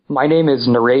My name is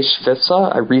Naresh Vissa.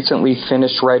 I recently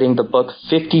finished writing the book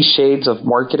 50 Shades of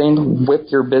Marketing. Whip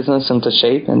your business into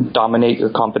shape and dominate your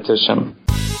competition.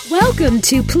 Welcome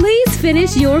to Please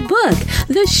Finish Your Book,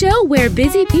 the show where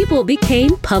busy people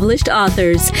became published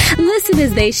authors. Listen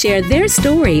as they share their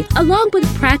story, along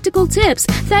with practical tips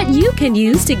that you can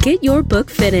use to get your book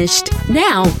finished.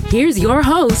 Now, here's your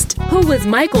host, who was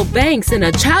Michael Banks in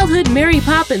a childhood Mary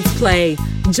Poppins play,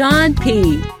 John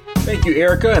P. Thank you,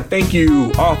 Erica, and thank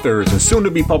you, authors and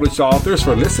soon-to-be published authors,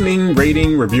 for listening,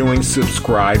 rating, reviewing,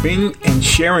 subscribing, and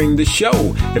sharing the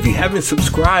show. If you haven't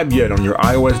subscribed yet on your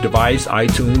iOS device,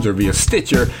 iTunes, or via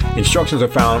Stitcher, instructions are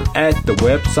found at the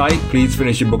website,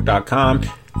 pleasefinishyourbook.com,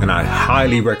 and I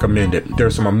highly recommend it.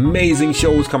 There's some amazing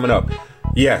shows coming up.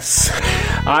 Yes,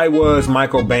 I was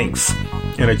Michael Banks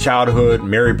in a childhood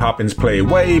Mary Poppins play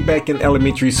way back in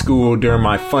elementary school during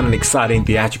my fun and exciting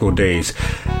theatrical days.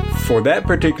 For that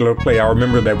particular play, I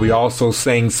remember that we also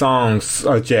sang songs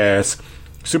such as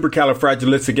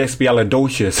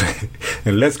Supercalifragilisticexpialidocious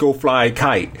and Let's Go Fly a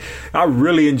Kite. I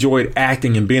really enjoyed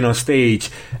acting and being on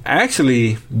stage,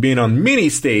 actually being on many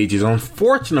stages.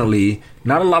 Unfortunately,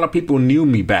 not a lot of people knew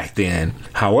me back then.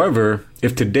 However,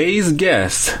 if today's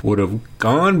guest would have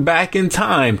gone back in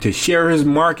time to share his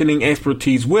marketing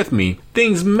expertise with me,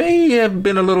 things may have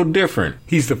been a little different.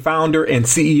 He's the founder and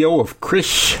CEO of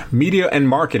Krish Media and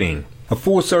Marketing, a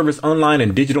full-service online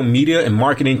and digital media and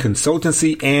marketing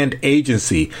consultancy and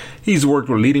agency. He's worked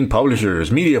with leading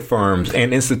publishers, media firms,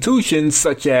 and institutions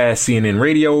such as CNN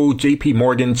Radio, JP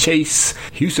Morgan Chase,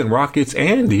 Houston Rockets,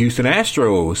 and the Houston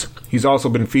Astros. He's also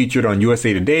been featured on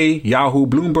USA Today, Yahoo,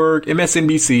 Bloomberg,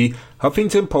 MSNBC,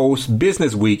 Huffington Post,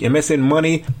 Business Week, MSN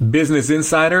Money, Business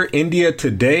Insider, India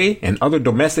Today, and other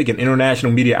domestic and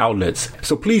international media outlets.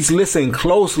 So please listen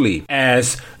closely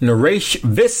as Naresh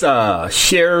Vissa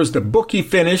shares the book he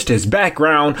finished, his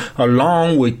background,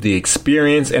 along with the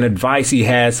experience and advice he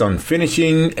has on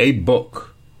finishing a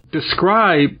book.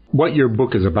 Describe what your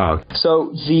book is about.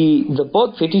 So the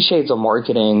book 50 Shades of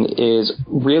Marketing is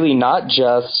really not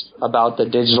just about the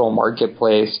digital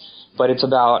marketplace, but it's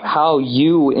about how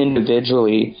you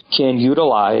individually can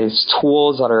utilize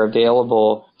tools that are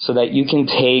available so that you can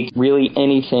take really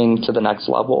anything to the next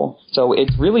level. So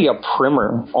it's really a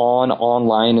primer on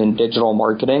online and digital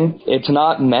marketing. It's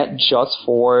not meant just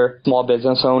for small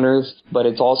business owners, but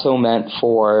it's also meant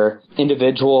for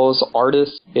individuals,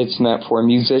 artists. It's meant for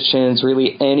musicians,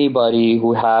 really anybody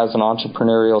who has an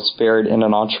entrepreneurial spirit and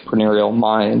an entrepreneurial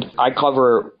mind. I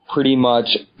cover pretty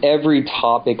much every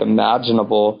topic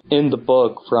imaginable in the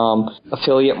book, from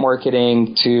affiliate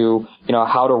marketing to,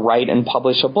 how to write and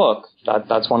publish a book.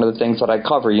 That's one of the things that I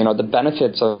cover, the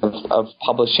benefits of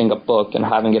publishing a book and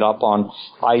having it up on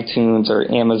iTunes or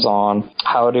Amazon,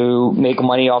 how to make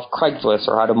money off Craigslist,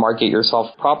 or how to market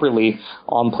yourself properly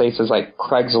on places like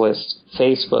Craigslist,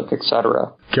 Facebook,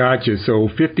 etc. Gotcha. So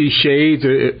 50 Shades,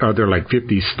 are there like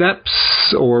 50 steps,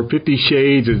 or 50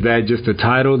 Shades, is that just a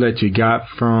title that you got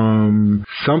from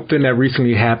something that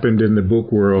recently happened in the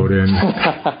book world? And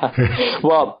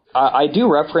Well, I do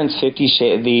reference 50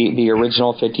 Shades, the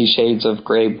original 50 Shades of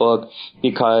Grey book,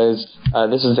 because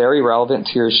this is very relevant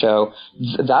to your show.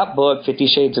 That book, 50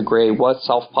 Shades of Grey, was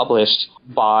self-published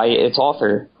by its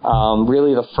author.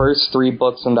 Really, the first 3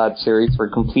 books in that series were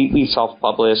completely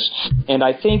self-published. And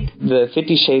I think the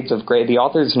 50 Shades of Grey, the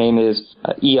author's name is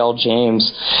E.L.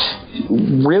 James.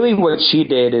 Really what she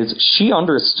did is she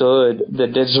understood the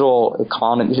digital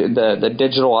economy, the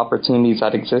digital opportunities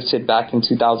that existed back in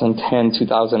 2010,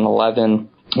 2011,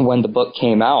 when the book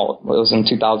came out. It was in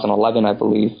 2011, I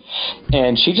believe.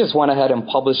 And she just went ahead and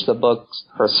published the books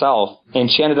herself.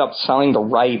 And she ended up selling the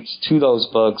rights to those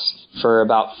books for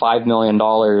about $5 million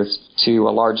to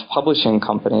a large publishing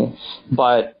company.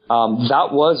 But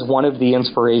that was one of the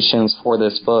inspirations for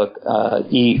this book,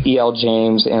 E.L.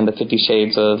 James and the 50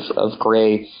 Shades of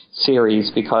Grey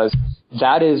series, because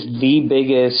that is the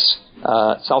biggest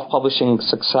self-publishing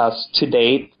success to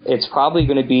date. It's probably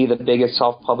going to be the biggest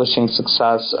self-publishing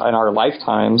success in our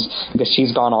lifetimes, because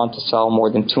she's gone on to sell more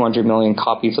than 200 million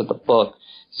copies of the book.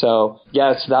 So,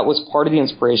 yes, that was part of the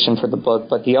inspiration for the book.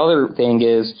 But the other thing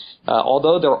is,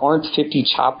 although there aren't 50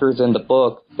 chapters in the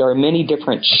book, there are many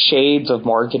different shades of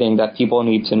marketing that people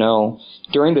need to know.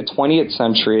 During the 20th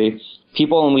century,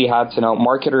 people only had to know,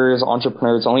 marketers,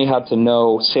 entrepreneurs only had to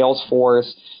know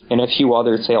Salesforce and a few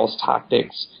other sales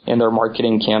tactics in their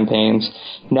marketing campaigns.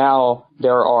 Now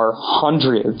there are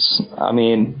hundreds.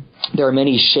 There are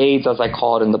many shades, as I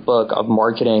call it in the book, of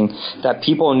marketing that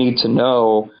people need to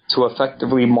know to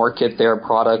effectively market their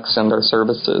products and their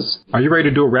services. Are you ready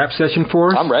to do a rap session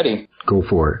for us? I'm ready. Go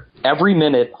for it. Every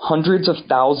minute, hundreds of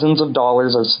thousands of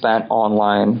dollars are spent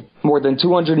online. More than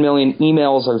 200 million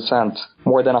emails are sent.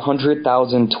 More than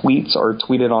 100,000 tweets are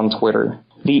tweeted on Twitter.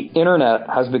 The internet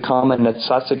has become a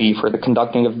necessity for the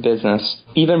conducting of business,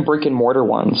 even brick-and-mortar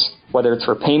ones, whether it's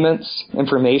for payments,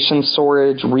 information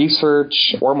storage,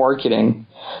 research, or marketing.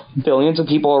 Billions of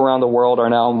people around the world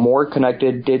are now more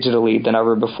connected digitally than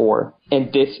ever before,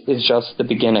 and this is just the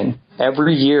beginning.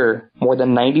 Every year, more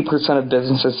than 90% of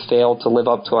businesses fail to live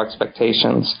up to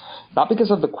expectations, not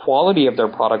because of the quality of their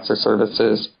products or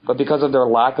services, but because of their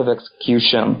lack of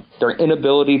execution, their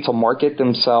inability to market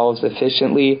themselves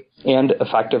efficiently and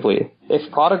effectively.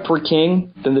 If product were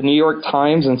king, then the New York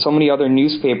Times and so many other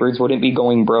newspapers wouldn't be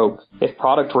going broke. If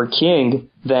product were king,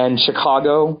 then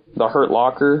Chicago, The Hurt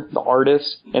Locker, The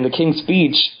Artist, and The King's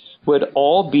Speech would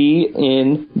all be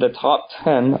in the top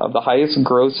 10 of the highest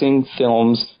grossing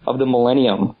films of the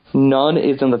millennium. None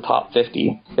is in the top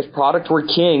 50. If product were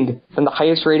king, then the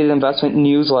highest rated investment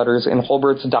newsletters in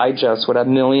Holbert's Digest would have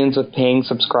millions of paying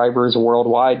subscribers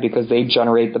worldwide because they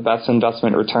generate the best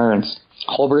investment returns.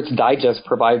 Holbert's Digest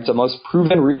provides the most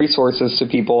proven resources to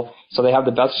people so they have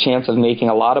the best chance of making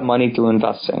a lot of money through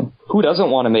investing. Who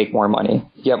doesn't want to make more money?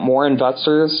 Yet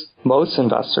most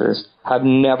investors, have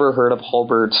never heard of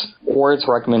Holbert's or its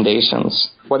recommendations.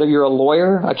 Whether you're a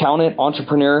lawyer, accountant,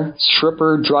 entrepreneur,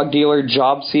 stripper, drug dealer,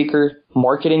 job seeker,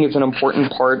 marketing is an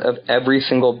important part of every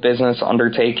single business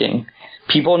undertaking.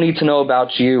 People need to know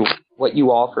about you, what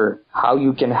you offer, how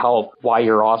you can help, why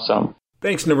you're awesome.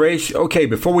 Thanks, Naresh. Okay,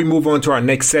 before we move on to our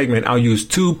next segment, I'll use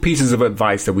 2 pieces of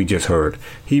advice that we just heard.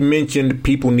 He mentioned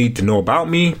people need to know about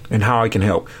me and how I can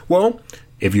help. Well,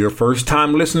 if you're a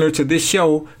first-time listener to this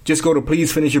show, just go to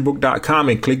pleasefinishyourbook.com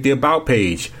and click the About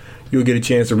page. You'll get a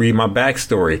chance to read my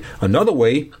backstory. Another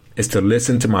way is to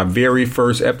listen to my very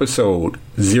first episode,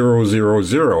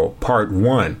 000, Part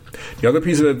 1. The other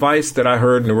piece of advice that I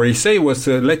heard Naresh say was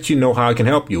to let you know how I can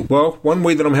help you. Well, one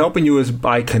way that I'm helping you is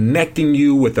by connecting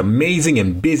you with amazing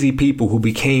and busy people who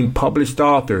became published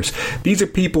authors. These are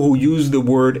people who use the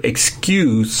word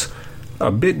excuse a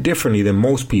bit differently than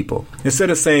most people. Instead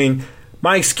of saying,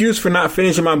 my excuse for not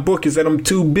finishing my book is that I'm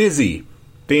too busy,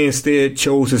 they instead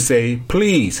chose to say,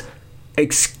 please,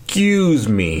 excuse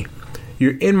me.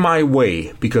 You're in my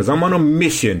way because I'm on a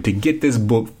mission to get this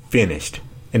book finished.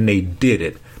 And they did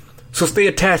it. So stay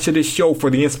attached to this show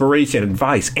for the inspiration,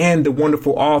 advice, and the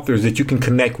wonderful authors that you can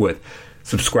connect with.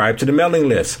 Subscribe to the mailing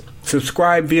list.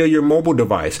 Subscribe via your mobile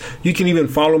device. You can even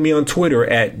follow me on Twitter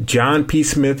at John P.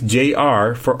 Smith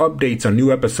Jr. for updates on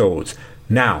new episodes.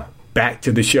 Now, back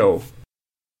to the show.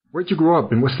 Where'd you grow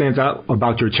up and what stands out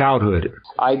about your childhood?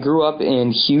 I grew up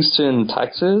in Houston,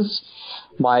 Texas.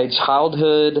 My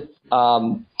childhood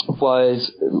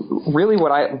was really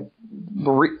what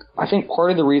I think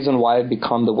part of the reason why I've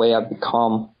become the way I've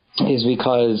become is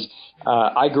because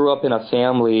I grew up in a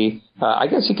family, I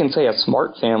guess you can say a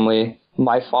smart family.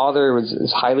 My father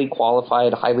is highly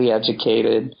qualified, highly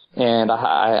educated, and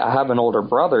I have an older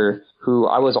brother who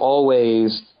I was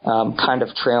always kind of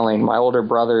trailing. My older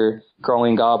brother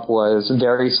growing up was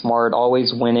very smart,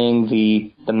 always winning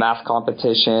the math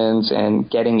competitions and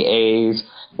getting A's,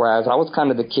 whereas I was kind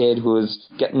of the kid who was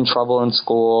getting in trouble in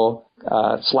school,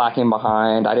 slacking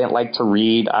behind. I didn't like to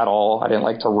read at all. I didn't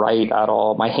like to write at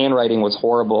all. My handwriting was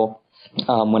horrible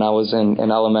when I was in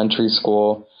elementary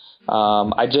school.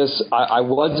 I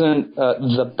wasn't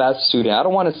the best student. I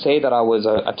don't want to say that I was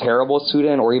a terrible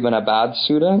student or even a bad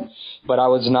student, but I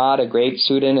was not a great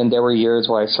student, and there were years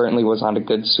where I certainly was not a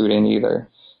good student either.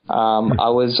 I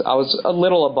was a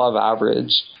little above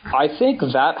average. I think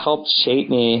that helped shape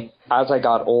me as I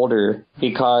got older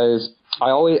because I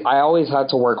always had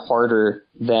to work harder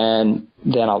than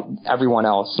everyone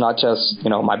else, not just,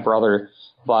 my brother,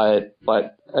 but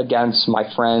against my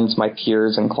friends, my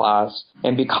peers in class.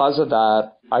 And because of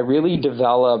that, I really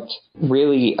developed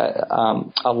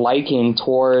a liking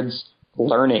towards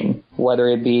learning, whether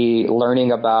it be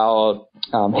learning about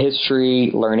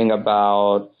history, learning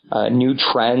about new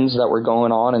trends that were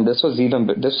going on. And this was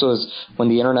when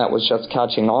the internet was just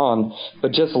catching on,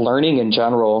 but just learning in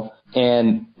general.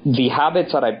 And the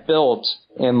habits that I built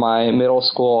in my middle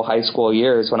school, high school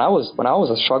years, when I was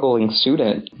a struggling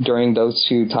student during those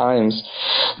 2 times,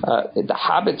 the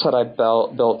habits that I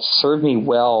built served me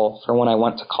well for when I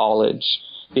went to college.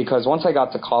 Because once I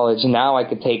got to college, now I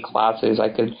could take classes, I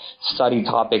could study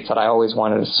topics that I always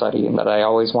wanted to study and that I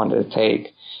always wanted to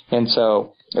take. And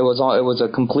so it was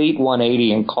a complete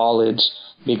 180 in college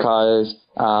because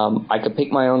I could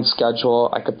pick my own schedule,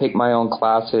 I could pick my own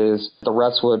classes. The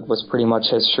rest was pretty much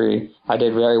history. I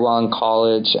did very well in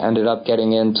college, ended up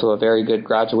getting into a very good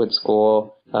graduate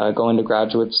school, going to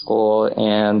graduate school,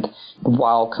 and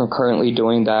while concurrently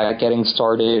doing that, getting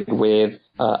started with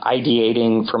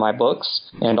ideating for my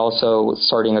books and also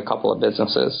starting a couple of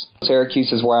businesses.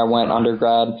 Syracuse is where I went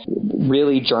undergrad.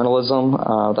 Really journalism.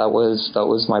 That was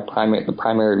the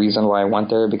primary reason why I went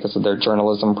there, because of their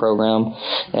journalism program,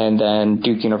 and then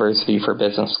Duke University for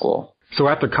business school. So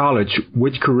after college,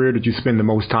 which career did you spend the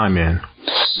most time in,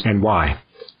 and why?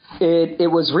 It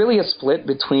was really a split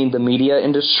between the media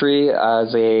industry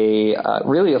as a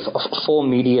full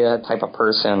media type of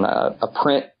person, a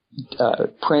print,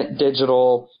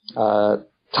 digital,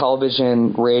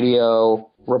 television, radio,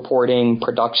 reporting,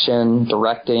 production,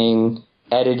 directing,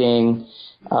 editing.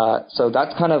 So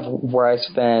that's kind of where I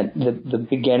spent the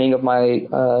beginning of my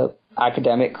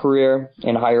academic career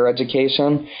in higher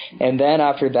education. And then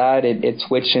after that, it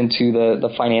switched into the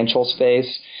financial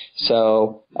space.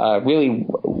 So really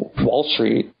Wall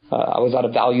Street. I was at a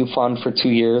value fund for 2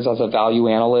 years as a value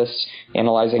analyst,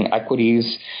 analyzing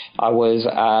equities. I was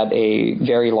at a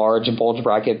very large bulge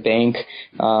bracket bank,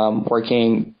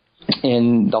 working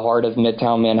in the heart of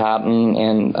Midtown Manhattan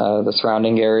and the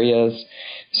surrounding areas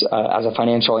as a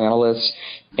financial analyst.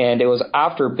 And it was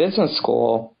after business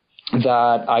school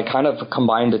that I kind of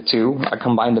combined the two. I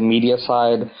combined the media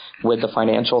side with the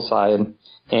financial side.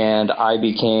 And I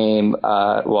became,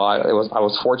 I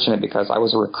was fortunate because I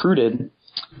was recruited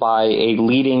by a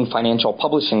leading financial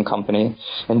publishing company,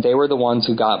 and they were the ones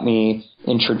who got me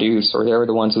introduced, or they were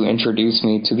the ones who introduced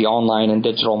me to the online and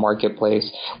digital marketplace,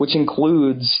 which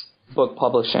includes book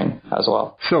publishing as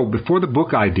well. So before the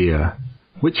book idea,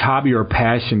 which hobby or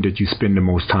passion did you spend the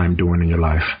most time doing in your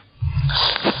life?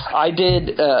 I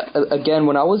did, again,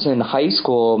 when I was in high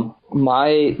school,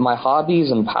 my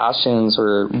hobbies and passions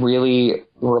were really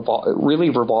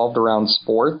revolved around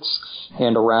sports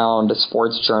and around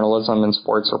sports journalism and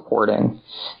sports reporting.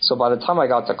 So by the time I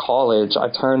got to college, I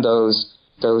turned those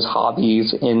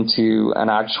hobbies into an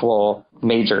actual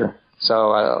major.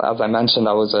 So as I mentioned,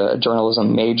 I was a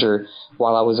journalism major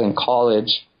while I was in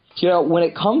college. You know, when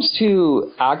it comes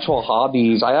to actual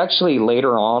hobbies, I actually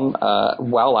later on,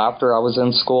 well after I was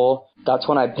in school, that's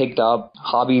when I picked up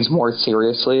hobbies more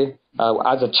seriously.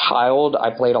 As a child,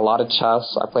 I played a lot of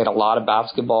chess. I played a lot of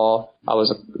basketball. I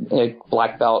was a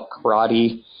black belt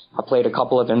karate. I played a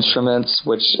couple of instruments,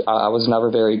 which I was never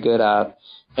very good at.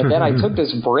 And then I took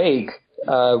this break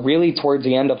really towards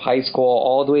the end of high school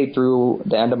all the way through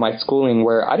the end of my schooling,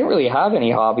 where I didn't really have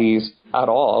any hobbies at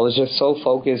all. I was just so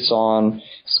focused on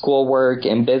schoolwork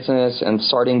and business and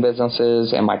starting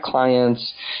businesses and my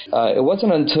clients. It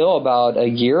wasn't until about a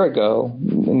year ago,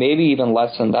 maybe even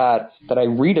less than that I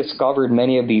rediscovered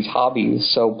many of these hobbies.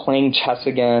 So playing chess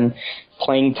again,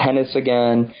 playing tennis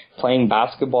again, playing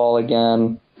basketball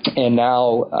again, and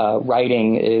now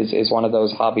writing is one of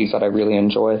those hobbies that I really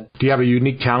enjoy. Do you have a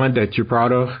unique talent that you're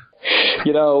proud of?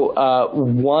 You know,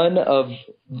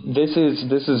 this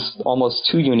is almost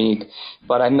too unique,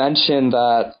 but I mentioned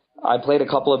that I played a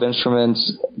couple of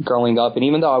instruments growing up, and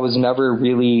even though I was never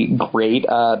really great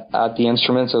at the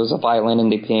instruments, it was a violin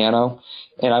and the piano.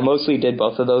 And I mostly did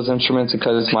both of those instruments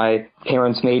because my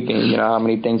parents made me. You know how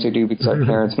many things we do because our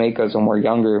parents make us when we're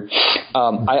younger.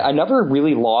 I never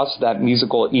really lost that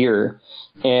musical ear.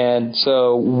 And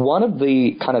so one of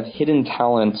the kind of hidden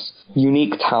talents,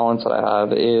 unique talents that I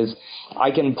have is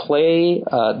I can play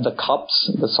the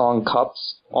cups, the song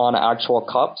Cups, on actual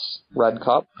cups, Red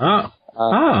Cup.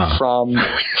 From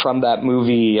that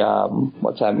movie,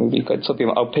 what's that movie?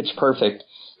 Pitch Perfect.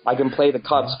 I can play the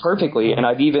cups perfectly, and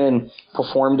I've even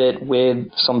performed it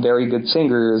with some very good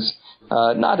singers,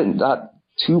 not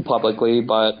too publicly,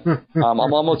 but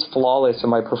I'm almost flawless in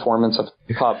my performance of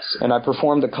cups, and I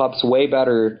performed the cups way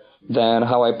better than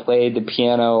how I played the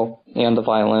piano and the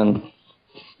violin.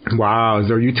 Wow, is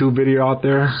there a YouTube video out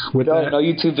there with that? No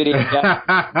YouTube video yet.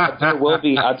 But there will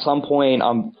be at some point.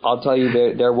 I'll tell you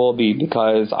there will be,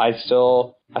 because I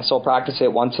still practice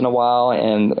it once in a while,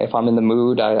 and if I'm in the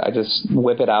mood, I just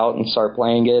whip it out and start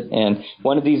playing it. And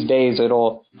one of these days,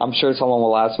 I'm sure someone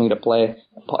will ask me to play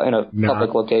in a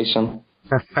public location.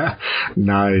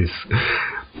 Nice.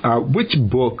 Which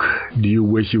book do you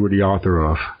wish you were the author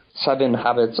of? 7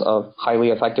 Habits of Highly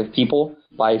Effective People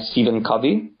by Stephen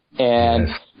Covey. And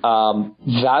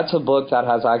that's a book that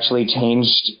has actually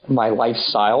changed my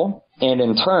lifestyle, and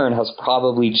in turn has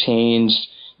probably changed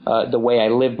the way I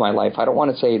live my life. I don't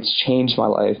want to say it's changed my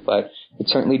life, but it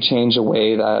certainly changed the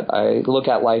way that I look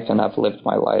at life and have lived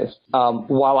my life.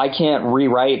 While I can't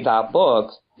rewrite that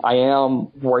book, I am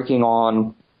working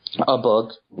on a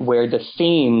book where the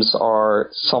themes are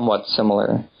somewhat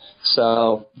similar.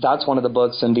 So that's one of the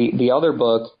books. And the other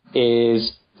book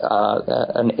is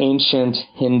an ancient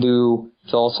Hindu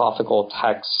philosophical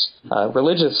text,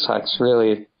 religious text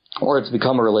really, or it's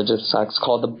become a religious text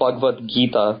called the Bhagavad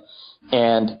Gita,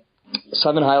 and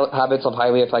 7 Habits of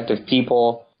Highly Effective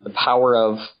People, The Power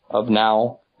of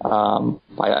Now,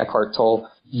 by Eckhart Tolle.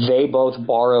 They both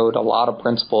borrowed a lot of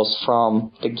principles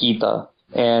from the Gita.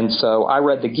 And so I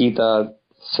read the Gita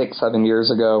 6-7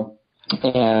 years ago,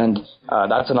 and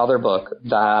that's another book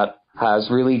that has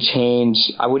really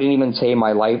changed, I wouldn't even say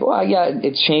my life. Well, yeah,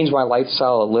 it's changed my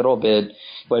lifestyle a little bit,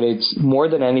 but it's more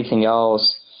than anything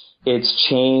else, it's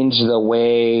changed the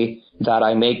way that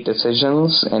I make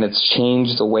decisions, and it's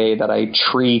changed the way that I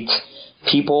treat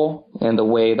people and the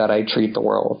way that I treat the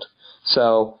world.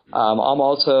 So I'm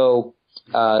also,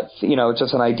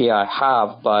 just an idea I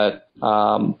have, but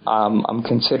I'm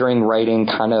considering writing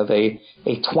kind of a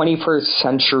 21st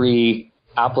century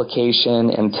application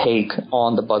and take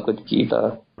on the Bhagavad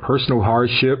Gita. Personal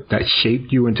hardship that shaped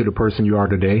you into the person you are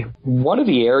today? One of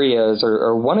the areas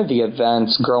or one of the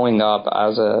events growing up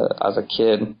as a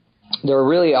kid, there were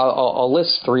really, I'll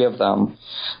list 3 of them,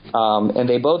 and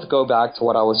they both go back to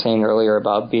what I was saying earlier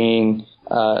about being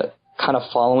kind of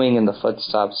following in the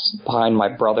footsteps behind my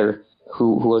brother,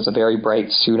 who was a very bright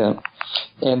student.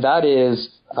 And that is,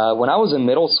 when I was in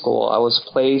middle school, I was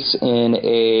placed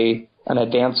in an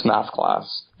advanced math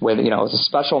class with, it was a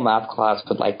special math class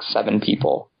with like 7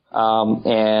 people.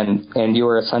 And you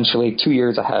were essentially 2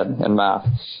 years ahead in math.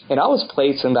 And I was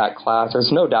placed in that class.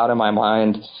 There's no doubt in my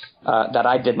mind that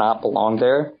I did not belong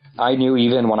there. I knew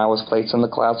even when I was placed in the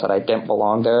class that I didn't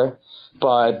belong there.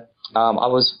 But I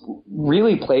was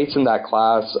really placed in that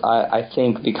class, I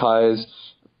think, because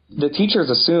the teachers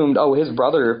assumed, his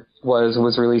brother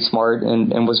was really smart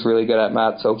and was really good at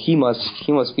math, so he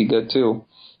must be good too.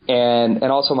 And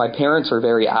also my parents were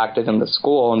very active in the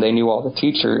school and they knew all the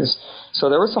teachers. So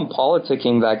there was some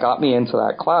politicking that got me into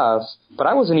that class, but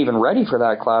I wasn't even ready for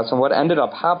that class. And what ended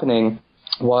up happening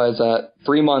was that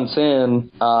 3 months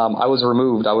in, I was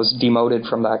removed. I was demoted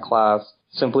from that class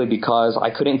simply because I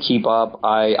couldn't keep up.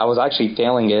 I was actually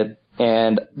failing it.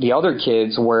 And the other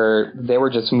kids were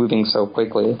just moving so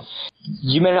quickly.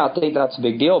 You may not think that's a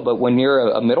big deal, but when you're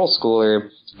a middle schooler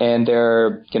and there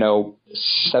are,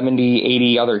 70,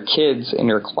 80 other kids in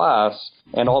your class,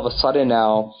 and all of a sudden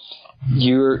now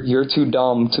you're too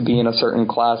dumb to be in a certain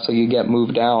class, so you get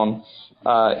moved down.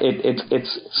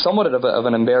 It's somewhat of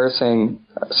an embarrassing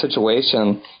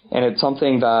situation, and it's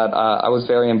something that I was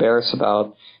very embarrassed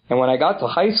about. And when I got to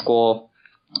high school,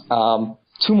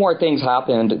 2 more things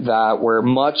happened that were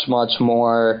much, much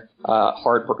more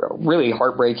really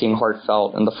heartbreaking,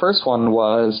 heartfelt. And the first one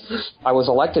was I was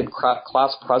elected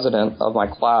class president of my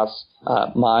class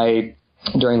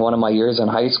during one of my years in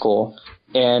high school.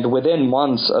 And within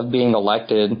months of being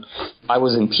elected, I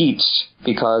was impeached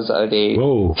because of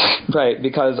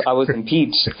because I was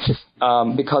impeached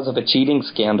because of a cheating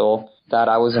scandal that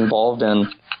I was involved in.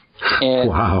 And,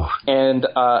 wow. And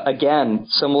again,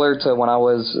 similar to when I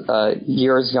was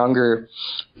years younger,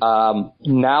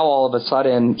 now all of a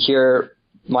sudden here,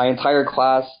 my entire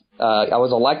class, I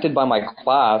was elected by my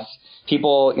class.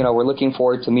 People, were looking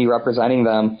forward to me representing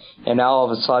them. And now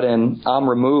all of a sudden I'm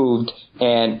removed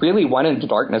and really went into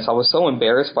darkness. I was so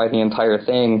embarrassed by the entire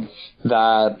thing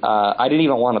that I didn't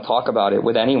even want to talk about it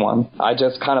with anyone. I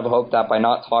just kind of hoped that by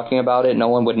not talking about it, no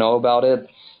one would know about it.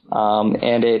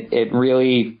 And it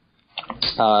really...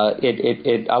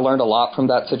 I learned a lot from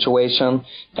that situation.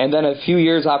 And then a few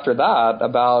years after that,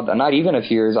 not even a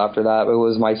few years after that, it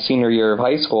was my senior year of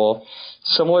high school,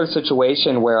 similar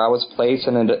situation where I was placed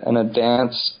in an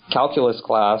advanced calculus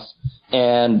class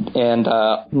and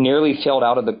nearly failed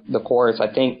out of the course. I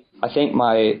think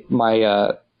my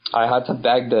I had to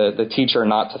beg the teacher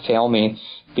not to fail me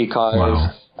because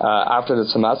after the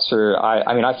semester,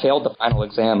 I failed the final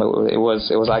exam. It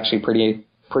was actually pretty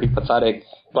pathetic.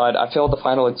 But I failed the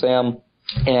final exam,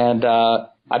 and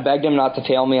I begged him not to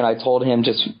fail me, and I told him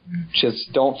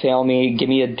just don't fail me, give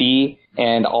me a D,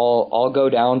 and I'll go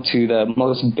down to the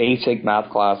most basic math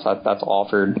class that's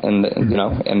offered in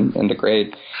the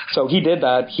grade. So he did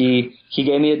that. He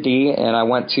gave me a D, and I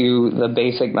went to the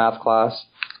basic math class.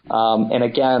 And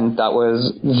again, that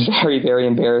was very, very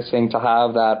embarrassing to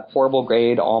have that horrible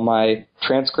grade on my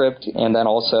transcript, and then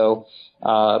also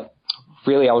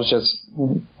really,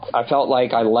 I felt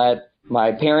like I let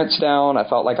my parents down. I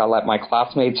felt like I let my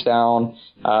classmates down.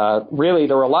 Really,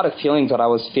 there were a lot of feelings that I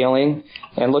was feeling.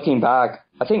 And looking back,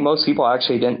 I think most people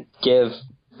actually didn't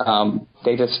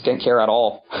they just didn't care at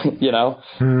all,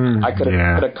 I could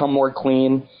have come more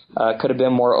clean, could have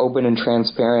been more open and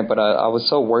transparent, but I was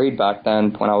so worried back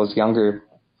then when I was younger.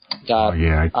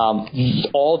 that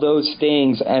all those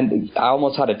things, and I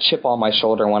almost had a chip on my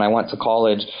shoulder when I went to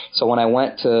college. So when I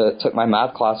took my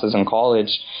math classes in college,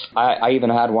 I even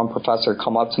had one professor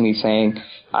come up to me saying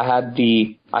I had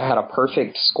a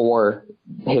perfect score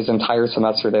his entire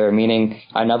semester there, meaning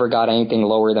I never got anything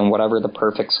lower than whatever the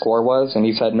perfect score was. And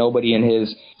he said nobody in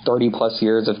his 30 plus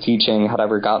years of teaching had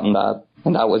ever gotten that.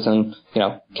 And that was in,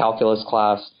 calculus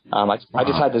class. I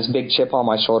just had this big chip on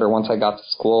my shoulder once I got to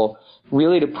school,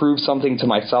 really to prove something to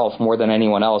myself more than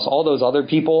anyone else. All those other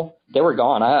people, they were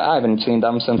gone. I haven't seen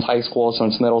them since high school,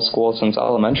 since middle school, since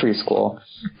elementary school.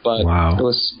 But It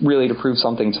was really to prove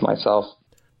something to myself.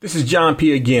 This is John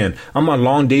P. again. I'm on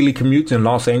long daily commutes in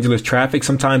Los Angeles traffic,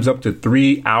 sometimes up to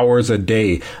 3 hours a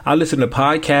day. I listen to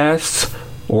podcasts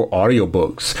or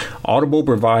audiobooks. Audible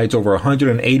provides over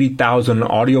 180,000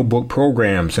 audiobook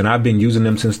programs, and I've been using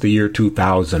them since the year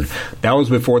 2000. That was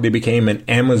before they became an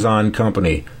Amazon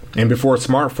company and before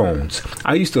smartphones.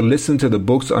 I used to listen to the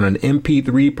books on an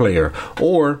MP3 player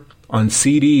or on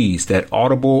CDs that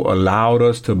Audible allowed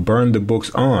us to burn the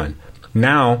books on.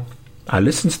 Now, I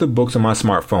listen to the books on my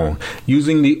smartphone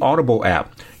using the Audible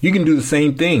app. You can do the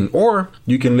same thing, or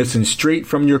you can listen straight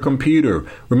from your computer.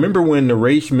 Remember when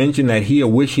Naresh mentioned that he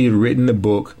wished he had written the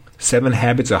book 7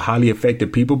 Habits of Highly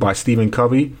Effective People by Stephen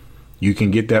Covey? You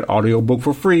can get that audiobook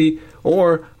for free,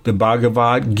 or the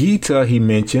Bhagavad Gita he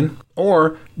mentioned,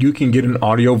 or you can get an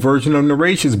audio version of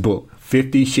Naresh's book,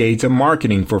 50 Shades of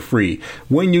Marketing, for free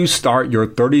when you start your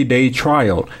 30-day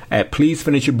trial at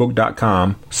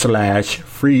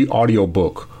pleasefinishyourbook.com/free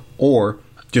audiobook, or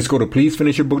just go to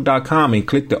pleasefinishyourbook.com and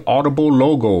click the Audible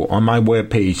logo on my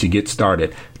webpage to get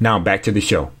started. Now back to the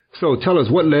show. So tell us,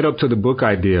 what led up to the book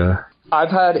idea?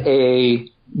 I've had a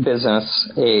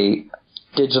business, a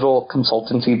digital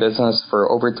consultancy business, for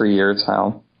over 3 years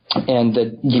now. And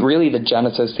the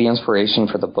genesis, the inspiration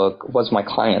for the book was my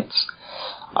clients.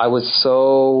 I was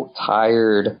so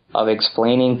tired of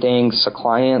explaining things to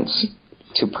clients,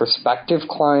 to prospective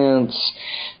clients,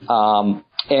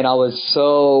 and I was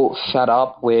so fed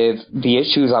up with the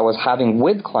issues I was having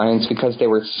with clients because they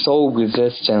were so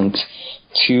resistant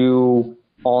to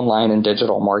online and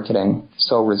digital marketing,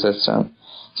 so resistant.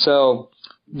 So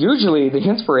usually the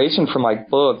inspiration for my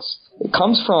books, it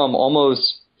comes from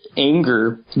almost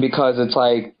anger, because it's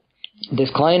like,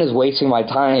 this client is wasting my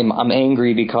time. I'm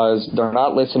angry because they're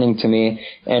not listening to me.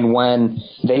 And when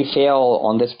they fail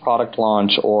on this product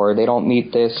launch, or they don't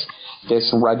meet this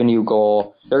revenue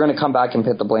goal, they're going to come back and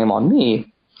put the blame on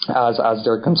me as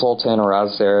their consultant or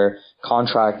as their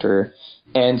contractor.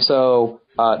 And so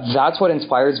that's what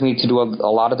inspires me to do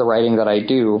a lot of the writing that I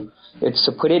do. It's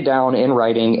to put it down in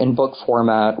writing, in book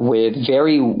format, with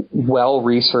very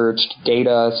well-researched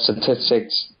data,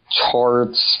 statistics,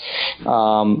 charts,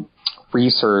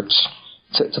 research,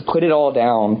 to put it all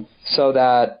down, so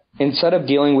that instead of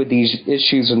dealing with these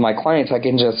issues with my clients, I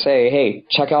can just say, hey,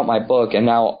 check out my book, and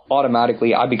now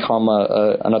automatically I become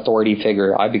an authority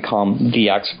figure. I become the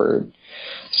expert.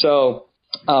 So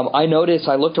I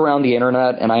looked around the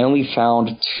internet, and I only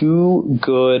found 2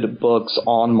 good books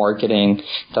on marketing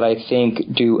that I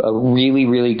think do a really,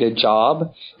 really good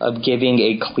job of giving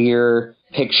a clear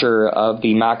picture of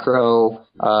the macro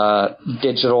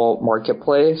digital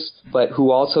marketplace, but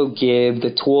who also give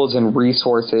the tools and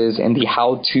resources and the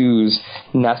how-tos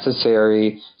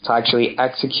necessary to actually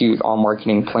execute on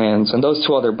marketing plans. And those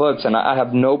 2 other books, and I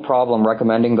have no problem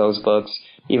recommending those books,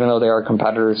 even though they are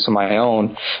competitors to my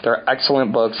own. They're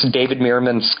excellent books. David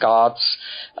Meerman Scott's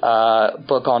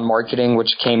book on marketing,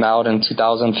 which came out in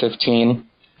 2015.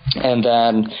 And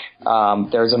then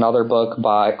there's another book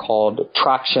called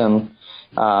Traction,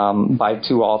 by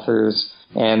 2 authors,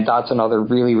 and that's another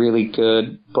really, really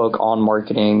good book on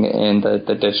marketing in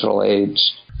the digital age.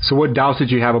 So what doubts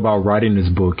did you have about writing this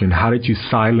book, and how did you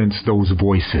silence those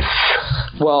voices?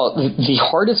 Well, the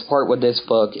hardest part with this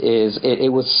book is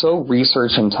it was so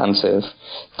research intensive.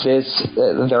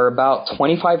 There are about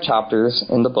 25 chapters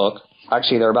in the book.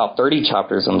 Actually, there are about 30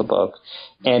 chapters in the book,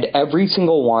 and every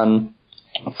single one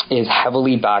is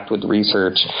heavily backed with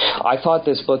research. I thought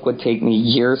this book would take me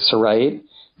years to write,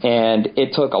 and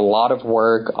it took a lot of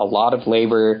work, a lot of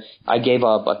labor. I gave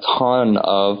up a ton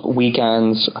of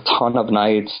weekends, a ton of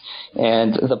nights,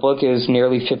 and the book is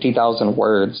nearly 50,000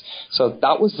 words. So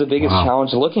that was the biggest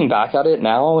challenge. Looking back at it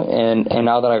now, and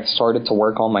now that I've started to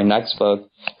work on my next book,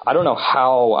 I don't know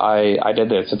how I did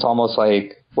this. It's almost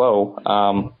like, whoa,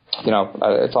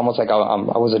 it's almost like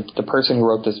the person who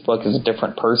wrote this book is a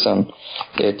different person.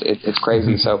 It's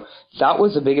crazy. So that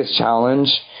was the biggest challenge.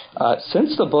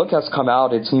 Since the book has come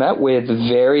out, it's met with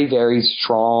very, very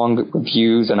strong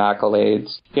reviews and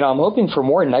accolades. I'm hoping for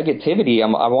more negativity.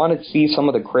 I want to see some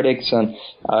of the critics and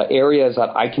areas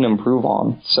that I can improve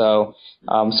on. So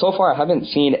far I haven't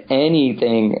seen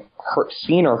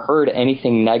or heard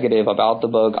anything negative about the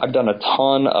book. I've done a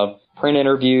ton of print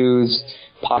interviews,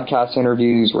 podcast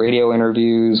interviews, radio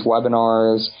interviews,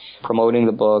 webinars, promoting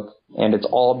the book, and it's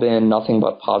all been nothing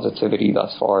but positivity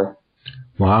thus far.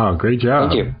 Wow, great job.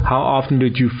 Thank you. How often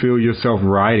did you feel yourself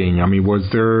writing? I mean, was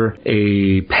there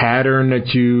a pattern that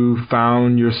you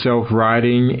found yourself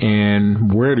writing,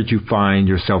 and where did you find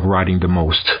yourself writing the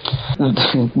most?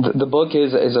 The book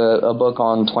is a book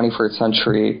on 21st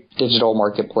century digital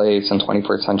marketplace and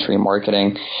 21st century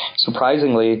marketing.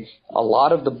 Surprisingly, a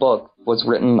lot of the book was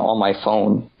written on my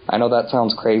phone. I know that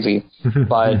sounds crazy,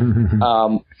 but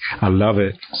I love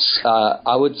it.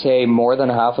 I would say more than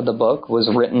half of the book was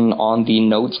written on the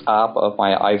Notes app of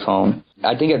my iPhone.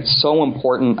 I think it's so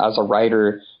important as a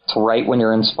writer to write when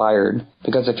you're inspired,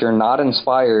 because if you're not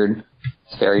inspired,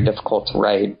 it's very difficult to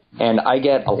write. And I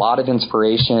get a lot of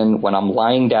inspiration when I'm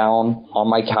lying down on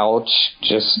my couch,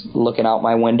 just looking out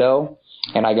my window,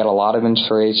 and I get a lot of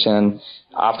inspiration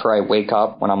after I wake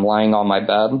up when I'm lying on my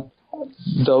bed.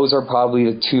 Those are probably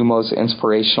the two most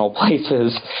inspirational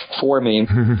places for me,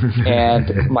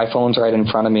 and my phone's right in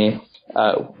front of me.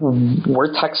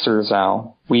 We're texters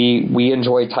now. We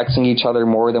enjoy texting each other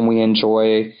more than we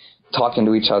enjoy talking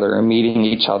to each other and meeting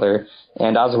each other,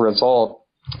 and as a result,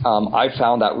 I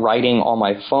found that writing on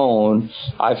my phone,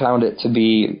 I found it to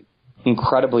be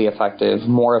incredibly effective,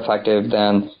 more effective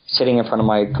than sitting in front of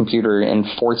my computer and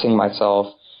forcing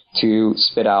myself to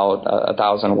spit out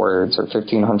 1,000 words or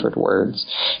 1,500 words.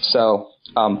 So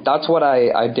that's what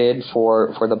I did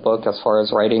for the book as far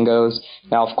as writing goes.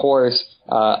 Now, of course,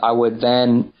 I would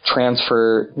then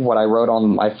transfer what I wrote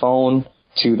on my phone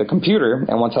to the computer,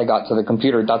 and once I got to the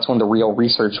computer, that's when the real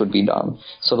research would be done.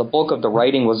 So the bulk of the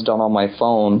writing was done on my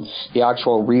phone. The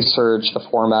actual research, the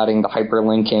formatting, the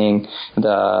hyperlinking,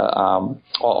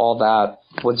 all that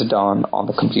was done on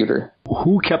the computer.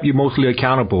 Who kept you mostly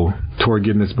accountable toward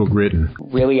getting this book written?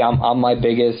 Really, I'm my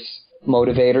biggest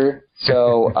motivator.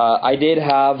 So I did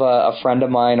have a friend of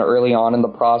mine early on in the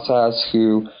process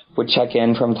who would check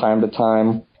in from time to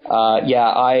time.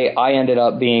 I ended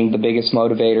up being the biggest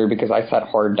motivator because I set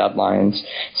hard deadlines.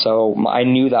 So I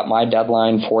knew that my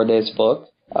deadline for this book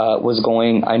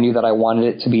I knew that I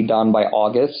wanted it to be done by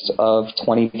August of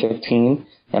 2015,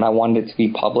 and I wanted it to be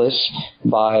published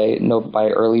by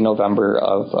early November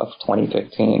of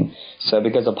 2015. So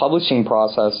because the publishing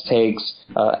process takes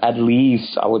at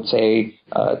least, I would say,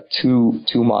 2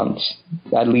 months.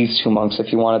 At least 2 months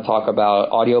if you want to talk about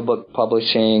audiobook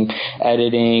publishing,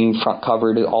 editing, front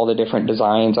cover, all the different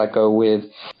designs that go with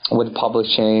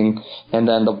publishing, and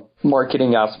then the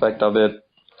marketing aspect of it.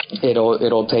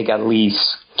 It'll take at least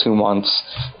 2 months.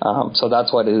 So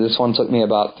that's what it is. This one took me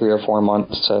about 3 or 4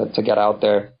 months to get out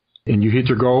there. And you hit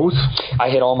your goals? I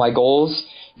hit all my goals.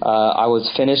 I was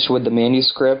finished with the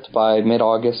manuscript by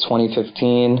mid-August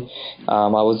 2015.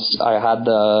 I had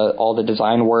all the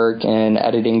design work and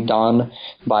editing done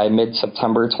by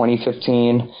mid-September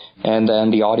 2015, and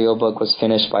then the audiobook was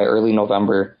finished by early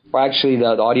November. Well, actually,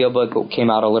 the audiobook came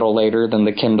out a little later than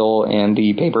the Kindle and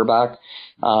the paperback.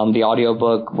 The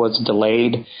audiobook was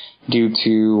delayed due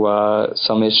to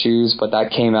some issues, but that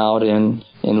came out in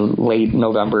late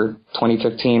November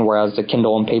 2015, whereas the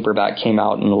Kindle and paperback came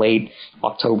out in late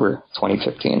October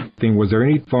 2015. Was there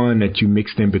any fun that you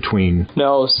mixed in between?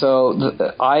 No, so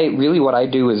what I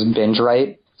do is binge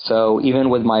write. So even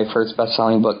with my first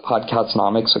best-selling book,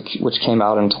 Podcastnomics, which came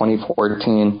out in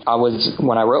 2014,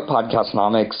 when I wrote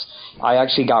Podcastnomics, I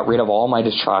actually got rid of all my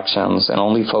distractions and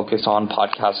only focused on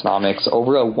Podcastnomics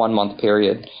over a 1-month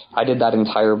period. I did that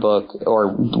entire book,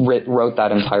 or wrote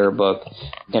that entire book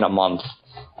in a month.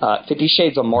 50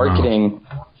 Shades of Marketing,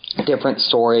 different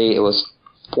story. It was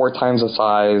 4 times the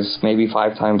size, maybe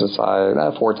 5 times the size,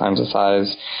 4 times the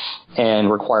size,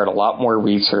 and required a lot more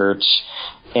research.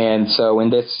 And so in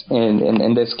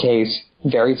this case,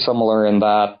 very similar in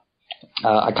that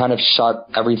I kind of shut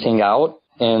everything out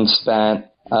and spent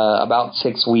about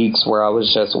 6 weeks where I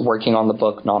was just working on the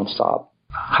book nonstop.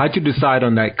 How'd you decide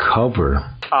on that cover?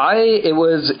 It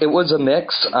was a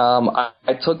mix.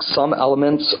 I took some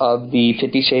elements of the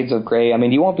 50 Shades of Grey. I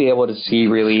mean, you won't be able to see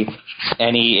really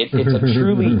any. It's a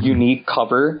truly unique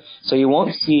cover, so you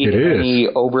won't see any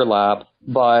overlap.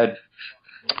 But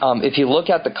if you look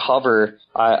at the cover,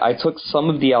 I took some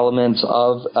of the elements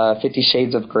of 50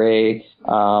 Shades of Grey,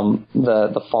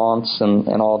 the fonts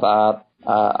and all that.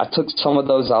 I took some of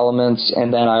those elements,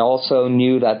 and then I also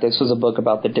knew that this was a book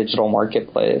about the digital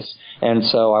marketplace. And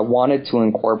so I wanted to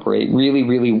incorporate,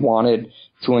 really wanted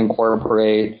to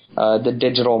incorporate the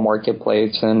digital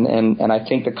marketplace, and I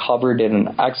think the cover did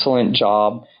an excellent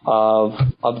job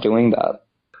of doing that.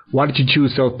 Why did you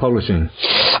choose self-publishing?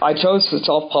 I chose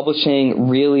self-publishing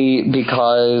really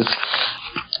because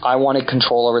I wanted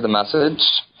control over the message,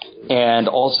 and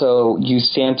also you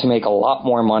stand to make a lot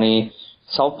more money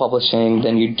self-publishing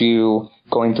than you do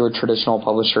going through a traditional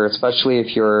publisher, especially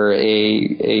if you're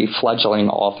a fledgling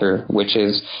author, which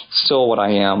is still what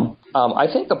I am. I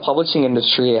think the publishing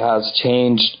industry has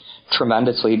changed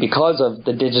tremendously because of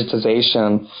the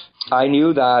digitization. I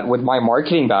knew that with my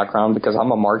marketing background, because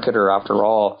I'm a marketer after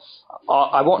all,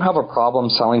 I won't have a problem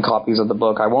selling copies of the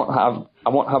book. I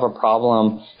won't have a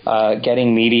problem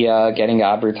getting media, getting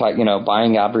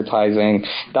buying advertising.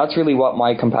 That's really what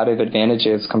my competitive advantage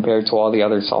is compared to all the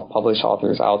other self-published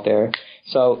authors out there.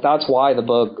 So that's why the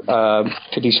book,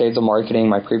 50 Shades of Marketing,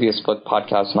 my previous book,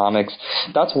 Podcastnomics,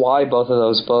 that's why both of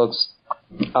those books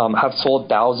have sold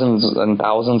thousands and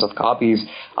thousands of copies.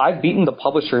 I've beaten the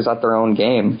publishers at their own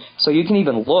game. So you can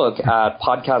even look at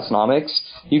Podcastnomics.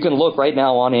 You can look right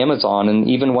now on Amazon, and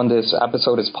even when this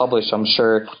episode is published, I'm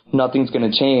sure nothing's going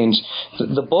to change.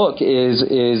 The book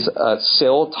is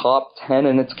still top 10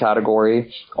 in its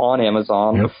category on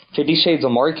Amazon. Yep. 50 Shades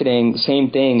of Marketing, same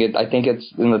thing. I think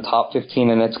it's in the top 15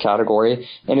 in its category,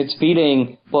 and it's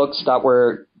beating books that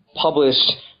were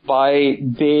published by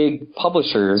big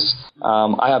publishers.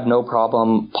 I have no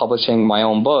problem publishing my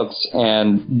own books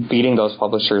and beating those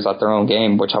publishers at their own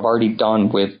game, which I've already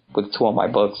done with two of my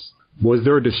books. Was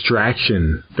there a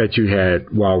distraction that you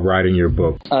had while writing your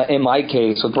book? In my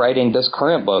case, with writing this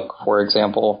current book, for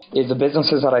example, is the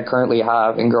businesses that I currently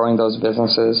have and growing those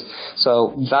businesses.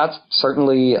 So that's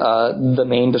certainly the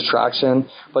main distraction.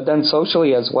 But then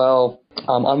socially as well,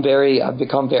 I've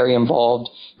become very involved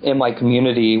in my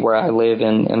community where I live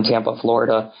in Tampa,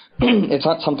 Florida. It's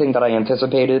not something that I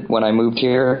anticipated when I moved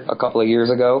here a couple of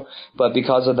years ago, but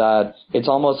because of that, it's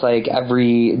almost like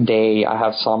every day I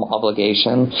have some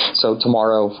obligation. So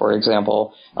tomorrow, for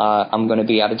example, I'm going to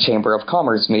be at a Chamber of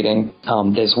Commerce meeting.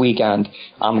 This weekend,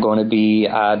 I'm going to be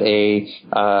at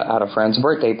a friend's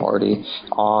birthday party.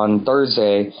 On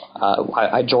Thursday,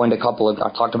 I joined I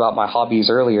talked about my hobbies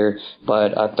earlier,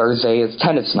 but Thursday is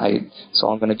tennis night, so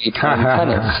I'm going to be playing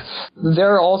tennis.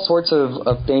 There are all sorts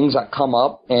of things that come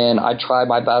up, and I try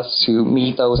my best to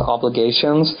meet those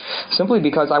obligations simply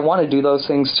because I want to do those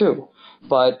things too.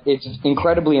 But it's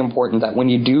incredibly important that when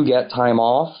you do get time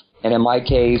off, and in my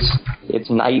case, it's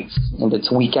nights and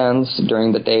it's weekends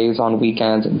during the days on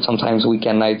weekends and sometimes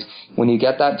weekend nights, when you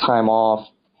get that time off,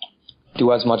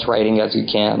 do as much writing as you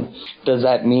can. Does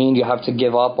that mean you have to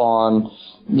give up on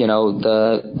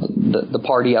the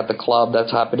party at the club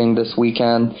that's happening this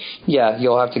weekend? Yeah,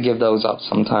 you'll have to give those up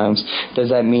sometimes. Does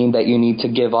that mean that you need to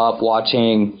give up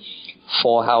watching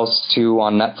Full House 2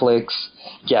 on Netflix?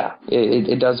 Yeah,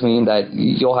 it does mean that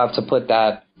you'll have to put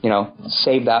that,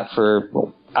 save that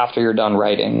for after you're done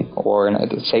writing, or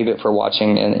save it for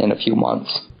watching in a few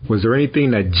months. Was there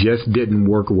anything that just didn't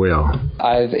work well?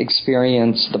 I've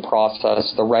experienced the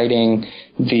process, the writing,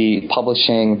 the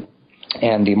publishing,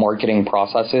 and the marketing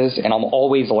processes, and I'm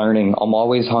always learning. I'm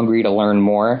always hungry to learn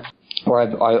more. Or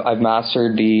I've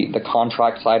mastered the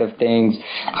contract side of things,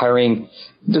 hiring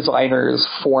designers,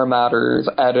 formatters,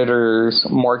 editors,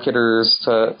 marketers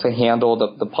to handle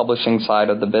the publishing side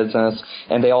of the business,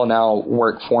 and they all now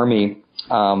work for me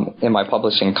in my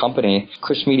publishing company.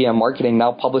 Krish Media Marketing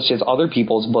now publishes other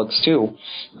people's books too.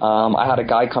 I had a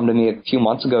guy come to me a few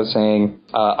months ago saying,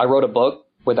 I wrote a book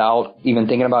without even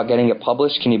thinking about getting it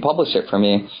published. Can you publish it for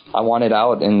me? I want it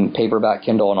out in paperback,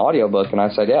 Kindle, and audiobook. And I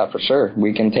said, yeah, for sure.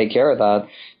 We can take care of that.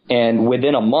 And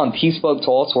within a month, he spoke to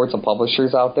all sorts of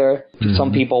publishers out there. Mm-hmm.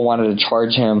 Some people wanted to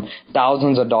charge him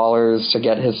thousands of dollars to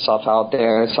get his stuff out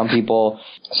there. Some people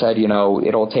said,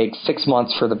 it'll take 6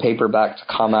 months for the paperback to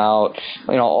come out.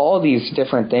 All these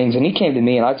different things. And he came to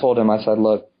me and I told him, I said,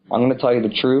 look, I'm going to tell you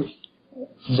the truth.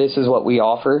 This is what we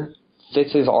offer.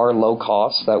 This is our low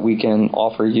cost that we can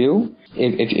offer you.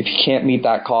 If you can't meet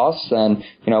that cost, then,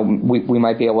 we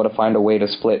might be able to find a way to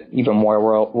split even more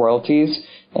royalties.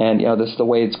 And, this is the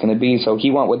way it's going to be. So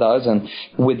he went with us, and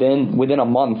within a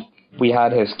month, we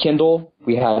had his Kindle,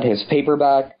 we had his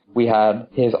paperback, we had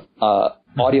his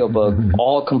audiobook,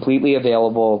 all completely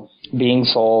available, being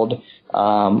sold.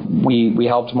 We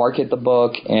helped market the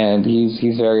book, and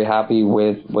he's very happy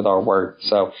with our work.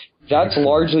 So That's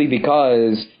largely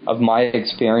because of my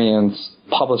experience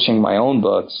publishing my own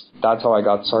books. That's how I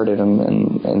got started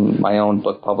in my own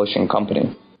book publishing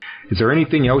company. Is there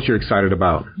anything else you're excited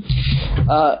about?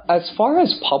 As far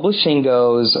as publishing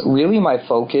goes, really my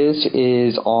focus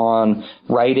is on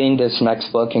writing this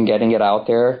next book and getting it out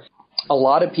there. A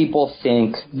lot of people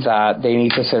think that they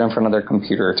need to sit in front of their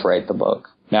computer to write the book.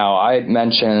 Now, I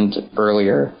mentioned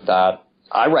earlier that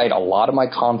I write a lot of my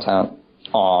content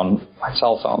on my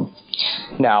cell phone.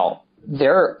 Now,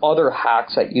 there are other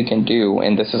hacks that you can do,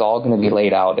 and this is all going to be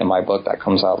laid out in my book that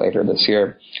comes out later this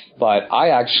year. But I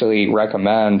actually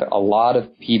recommend a lot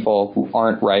of people who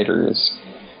aren't writers,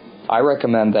 I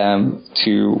recommend them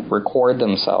to record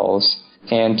themselves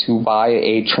and to buy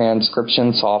a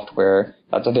transcription software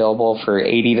that's available for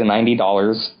 $80 to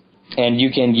 $90. And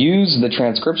you can use the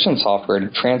transcription software to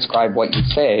transcribe what you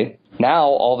say. Now,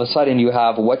 all of a sudden, you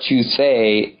have what you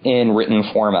say in written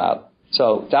format.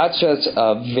 So that's just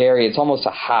it's almost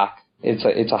a hack.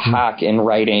 It's a hack in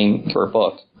writing your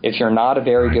book. If you're not a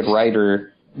very good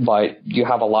writer, but you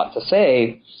have a lot to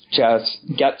say, just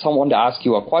get someone to ask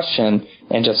you a question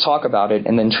and just talk about it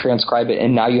and then transcribe it.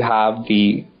 And now you have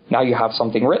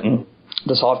something written.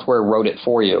 The software wrote it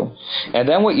for you. And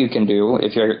then what you can do,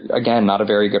 if you're, again, not a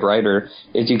very good writer,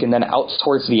 is you can then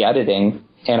outsource the editing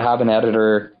and have an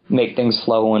editor make things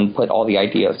flow and put all the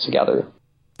ideas together.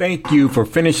 Thank you for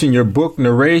finishing your book,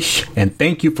 Naresh, and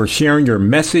thank you for sharing your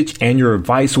message and your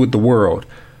advice with the world.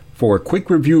 For a quick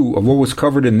review of what was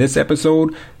covered in this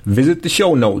episode, visit the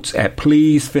show notes at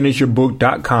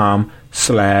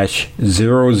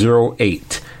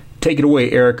pleasefinishyourbook.com/008. Take it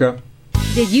away, Erica.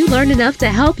 Did you learn enough to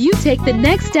help you take the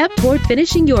next step toward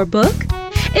finishing your book?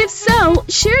 If so,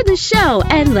 share the show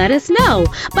and let us know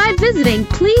by visiting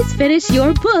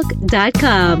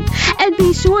pleasefinishyourbook.com. And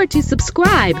be sure to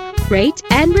subscribe, rate,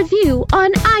 and review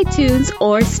on iTunes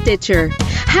or Stitcher.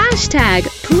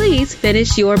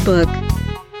 #PleaseFinishYourBook.